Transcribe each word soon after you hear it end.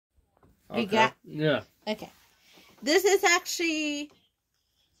Okay. You got? Yeah. Okay. This is actually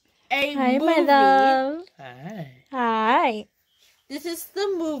a Hi, movie. my love. Hi. Hi. This is the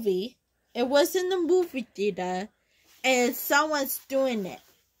movie. It was in the movie theater, and someone's doing it.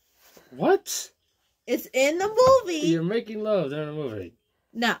 What? It's in the movie. You're making love during a movie.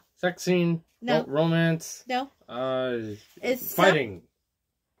 No. Sex scene. No. Romance. No. It's fighting.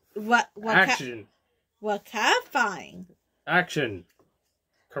 What Action. What kind of fighting? Action.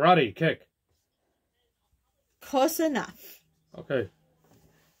 Karate. Kick. Close enough. Okay.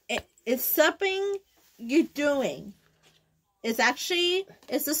 It's something you're doing. It's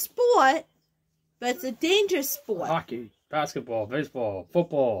a sport, but it's a dangerous sport. Hockey. Basketball. Baseball.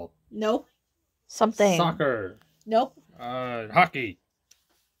 Football. Nope. Something. Soccer. Nope. Hockey.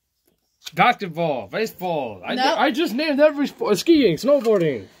 Basketball. Baseball. Nope. I just named every sport. Skiing.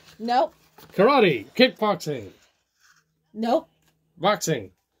 Snowboarding. Nope. Karate. Kickboxing. Nope.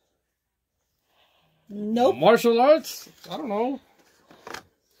 Boxing. Nope. Martial arts? I don't know.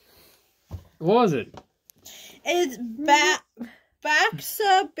 What was it? It's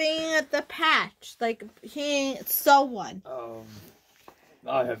boxer being at the patch, like he someone.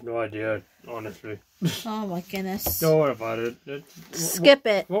 I have no idea, honestly. Oh my goodness. Don't worry about it. Skip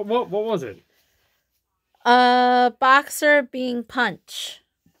it. What was it? Boxer being punch.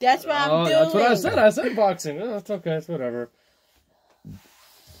 That's what I'm doing. That's what I said. I said boxing. Oh, it's okay. It's whatever.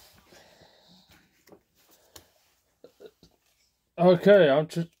 Okay, I'm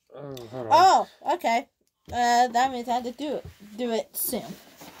just. Hold on. Oh, okay. That means I have to do it soon.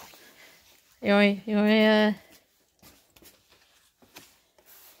 You want me,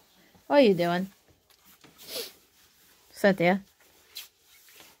 What are you doing? Cynthia.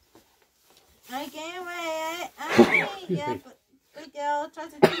 I can't wait. I can't but Miguel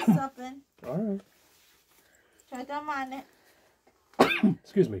tried to do something. Alright. Try to mind it.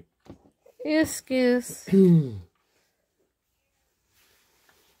 Excuse me. Excuse.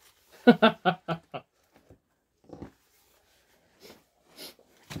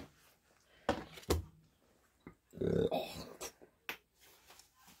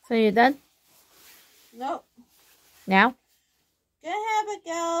 So you done? Nope. Now? Go ahead,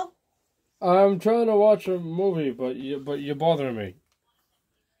 Miguel. I'm trying to watch a movie, but you're bothering me.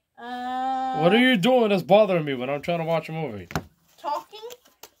 What are you doing that's bothering me when I'm trying to watch a movie? Talking?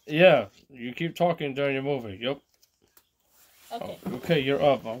 Yeah, you keep talking during your movie. Yep. Okay. Oh, okay, you're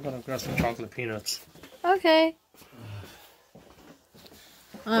up. I'm gonna grab some chocolate peanuts. Okay.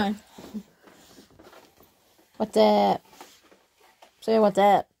 Alright. What's that? Say what's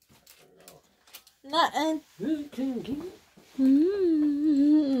that? Nothing.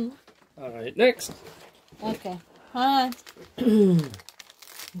 Alright, next. Okay. Hold on.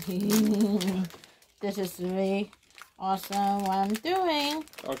 This is really awesome what I'm doing.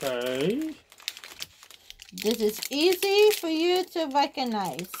 Okay. This is easy for you to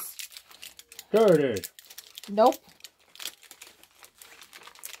recognize. There it is. Nope.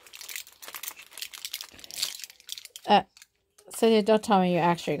 Cynthia, don't tell me you're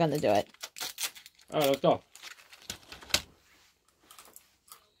actually gonna do it. Alright, let's go.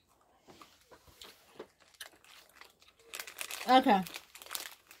 Okay.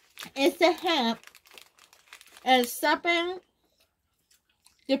 It's a hemp. And something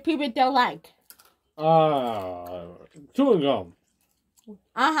the people don't like. Chewing gum.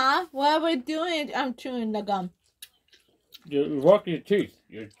 Uh-huh. What we're doing, I'm chewing the gum. You work your teeth,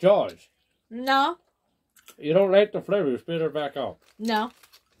 your jaws. No. You don't like the flavor, you spit it back out. No.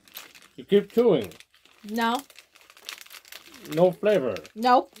 You keep chewing. No. No flavor.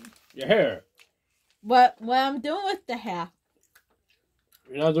 Nope. Your hair. What I'm doing with the hair?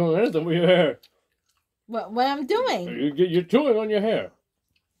 You're not doing anything with your hair. What I'm doing? You're chewing on your hair.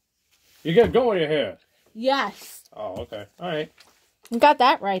 You get going your hair. Yes. Oh, okay. Alright. You got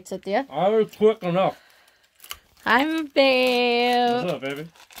that right, Cynthia. I was quick enough. I'm Bill. What's up, baby?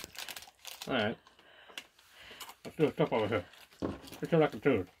 Alright. Let's do a stuff over here. Let's see what I can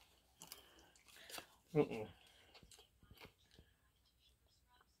do. I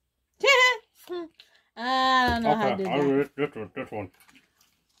don't know how to do Okay, I'll do that. this one.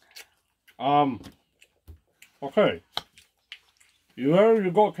 Okay. You ready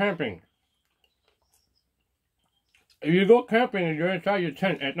to go camping? If you go camping and you're inside your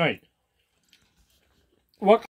tent at night, what